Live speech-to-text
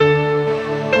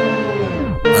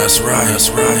That's right, that's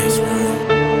right.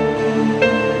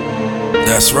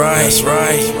 That's right, that's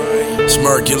right. It's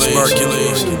Merkules.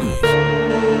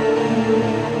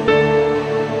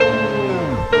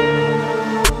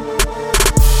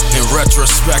 In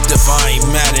retrospective, I ain't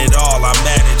mad at all. I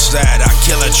managed that. I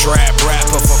kill a trap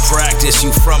rapper for practice.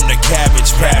 You from the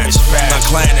Cabbage Patch. My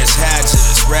clan is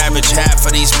hazardous. Ravage half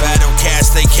of these battle cats.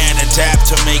 They can't adapt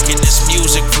to making this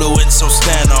music fluent. So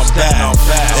stand on back.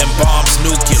 Them bombs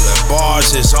nuclear.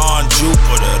 Bars is on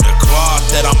Jupiter. The cloth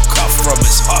that I'm cuffed from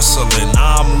is hustling.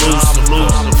 I'm loose.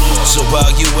 So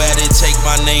while you at it, take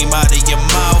my name out of your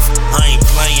mouth. I ain't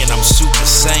playing. I'm Super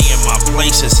Saiyan. My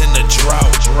place is in the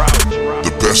drought.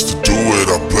 The best to do it,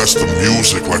 I bless the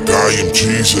music like I am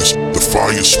Jesus. The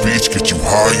fire speech get you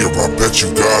higher, I bet you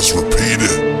guys repeat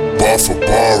it. Bar for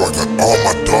bar, I got all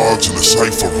my dogs in the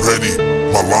cipher ready.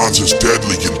 My lines is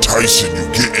deadly, enticing, you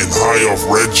getting high off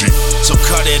Reggie. So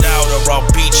cut it out or I'll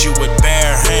beat you with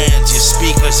bare hands. Your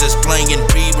speakers is playing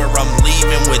Bieber, I'm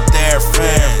leaving with their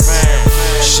fans.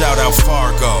 Shout out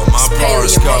Fargo, my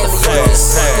bars go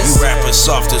pants. You rapping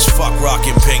soft as fuck,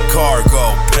 rocking pink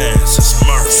cargo pants. It's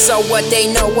murder. So what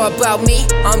they know about me?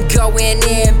 I'm going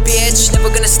in, bitch. Never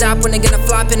gonna stop when they gonna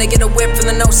flop and I get a whip from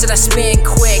the notes that I spin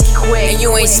quick. And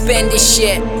you ain't spending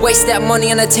shit. Waste that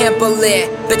money on a template.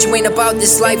 Bet you ain't about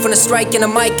this life on a strike and a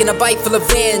mic and a bite full of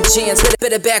vengeance.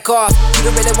 Better back off. You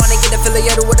don't really wanna get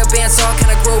affiliated with a bandsaw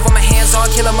kind of groove on my hands on.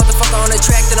 Kill a motherfucker on the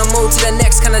track, then I move to the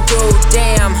next kind of dude.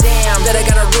 Damn, that I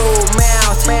got a rude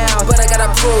mouth, but I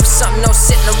gotta prove something. No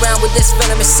sitting around with this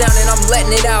venomous sound and I'm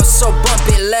letting it out. So bump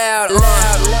it loud,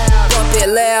 bump it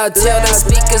loud till the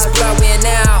speakers blowing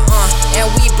out. And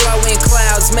we blowing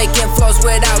clouds, making flows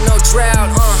without no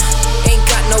drought. Ain't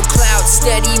got no clout,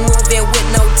 steady moving with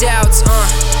no doubts.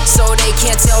 So they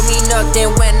can't tell me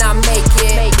nothing when I make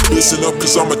it. Listen up,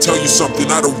 cause I'ma tell you something.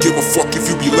 I don't give a fuck if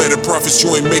you be letting profits.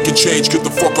 You ain't making change. Get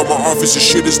the fuck out my office. This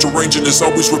shit is deranging. It's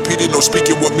always repeated. No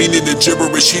speaking what meaning and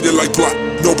gibberish. Heated like plot.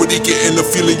 Nobody getting the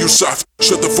feeling you soft.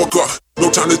 Shut the fuck up. No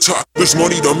time to talk. There's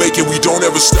money to make and we don't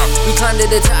ever stop. We climb to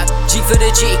the top. G for the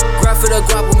G. Grab for the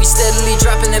guap when we steadily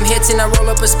dropping them hits. And I roll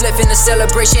up a spliff in a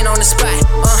celebration on the spot.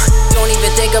 Don't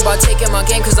even think about taking my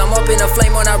game cause I'm up in a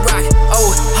flame when I rock.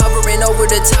 Oh, hovering over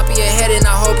the top of your head and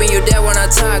I'm hoping you're there when I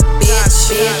talk,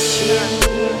 bitch.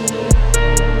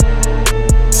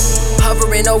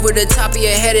 Hovering over the top of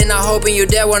your head and I'm hoping you're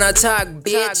there when I talk,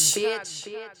 bitch.